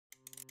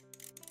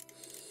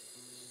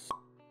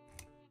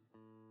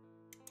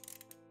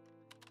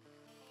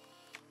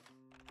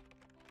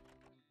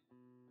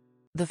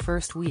The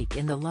first week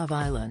in the Love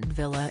Island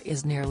villa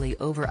is nearly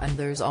over and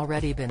there's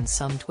already been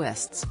some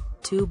twists,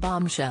 2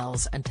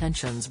 bombshells and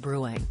tensions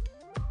brewing.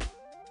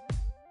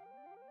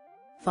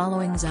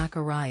 Following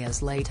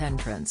Zachariah's late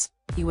entrance,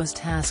 he was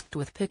tasked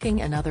with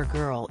picking another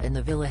girl in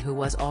the villa who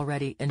was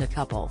already in a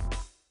couple.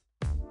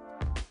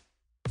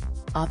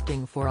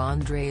 Opting for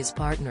Andre's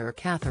partner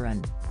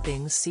Catherine,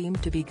 things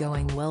seemed to be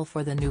going well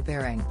for the new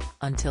pairing,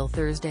 until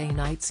Thursday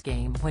night's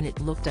game when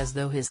it looked as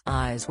though his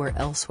eyes were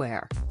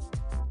elsewhere.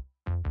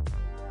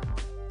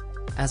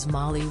 As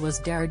Molly was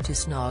dared to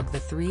snog the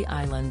 3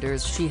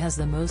 islanders she has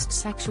the most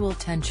sexual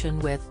tension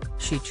with,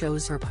 she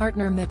chose her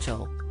partner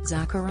Mitchell,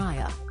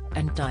 Zachariah,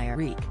 and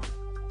Tyreek.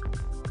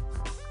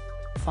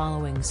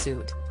 Following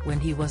suit,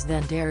 when he was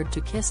then dared to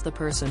kiss the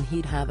person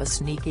he'd have a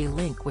sneaky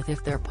link with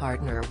if their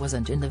partner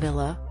wasn't in the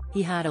villa,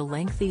 he had a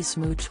lengthy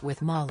smooch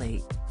with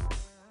Molly.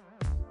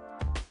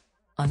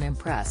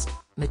 Unimpressed,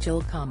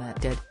 Mitchell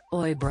commented,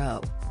 "Oi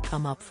bro,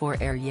 come up for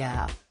air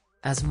yeah."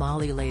 As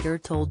Molly later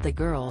told the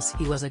girls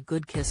he was a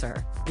good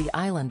kisser, the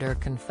Islander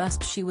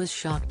confessed she was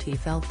shocked he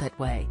felt that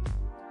way.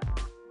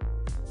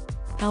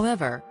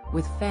 However,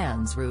 with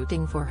fans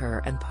rooting for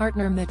her and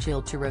partner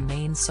Mitchell to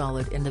remain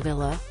solid in the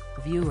villa,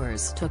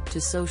 viewers took to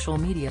social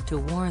media to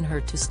warn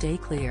her to stay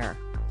clear.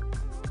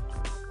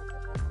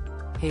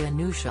 Hey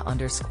Anusha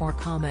 _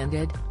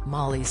 commented,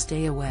 "Molly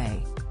stay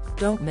away.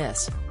 Don't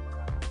miss."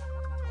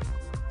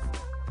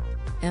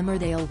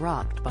 Emmerdale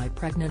rocked by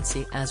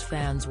pregnancy as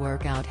fans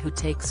work out who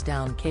takes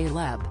down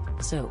Caleb.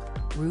 Soap,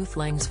 Ruth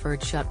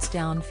Langsford shuts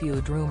down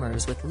feud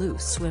rumors with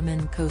loose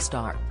women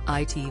co-star.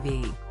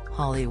 ITV,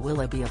 Holly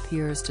Willoughby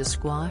appears to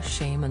squash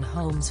Eamon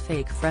Holmes'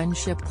 fake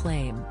friendship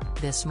claim.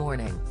 This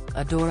morning,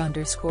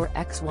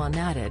 Adore_X1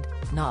 added,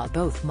 "Nah,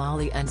 both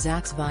Molly and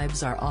Zach's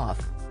vibes are off."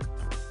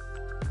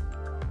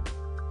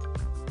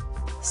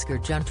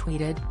 Skurgeon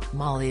tweeted,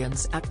 "Molly and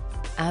Zach?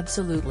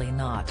 Absolutely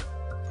not."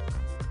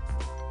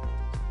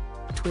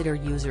 Twitter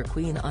user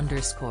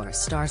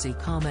Queen_Starzy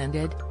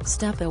commented,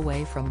 "Step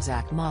away from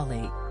Zach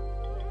Molly."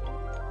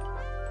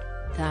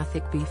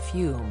 Tathikby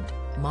fumed,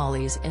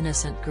 "Molly's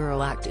innocent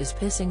girl act is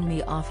pissing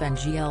me off," and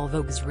GL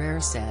Vogue's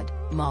Rare said,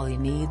 "Molly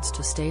needs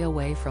to stay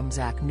away from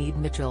Zach." Need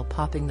Mitchell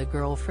popping the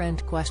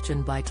girlfriend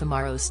question by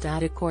tomorrow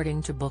stat.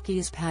 According to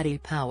bookies Paddy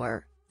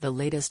Power, the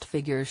latest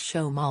figures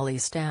show Molly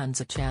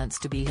stands a chance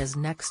to be his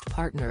next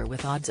partner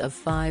with odds of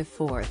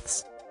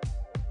 5/4.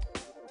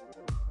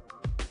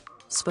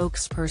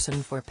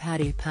 Spokesperson for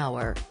Paddy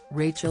Power,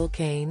 Rachel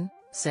Kane,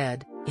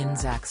 said, "In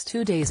Zach's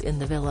 2 days in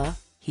the villa,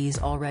 he's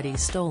already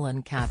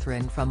stolen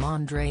Catherine from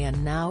Andre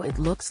and now it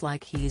looks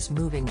like he's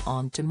moving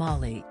on to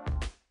Molly.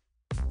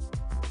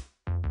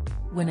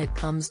 When it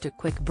comes to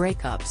quick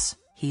breakups,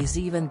 he's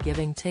even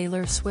giving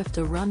Taylor Swift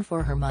a run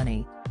for her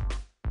money."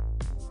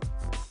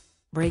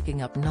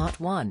 Breaking up not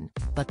 1,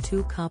 but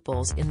 2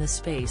 couples in the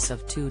space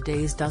of 2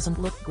 days doesn't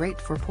look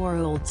great for poor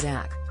old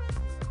Zach.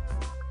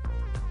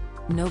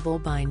 Noble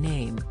by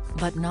name,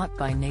 but not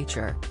by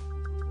nature.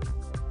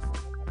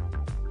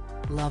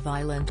 Love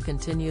Island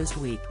continues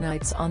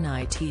weeknights on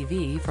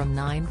ITV from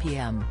 9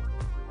 p.m.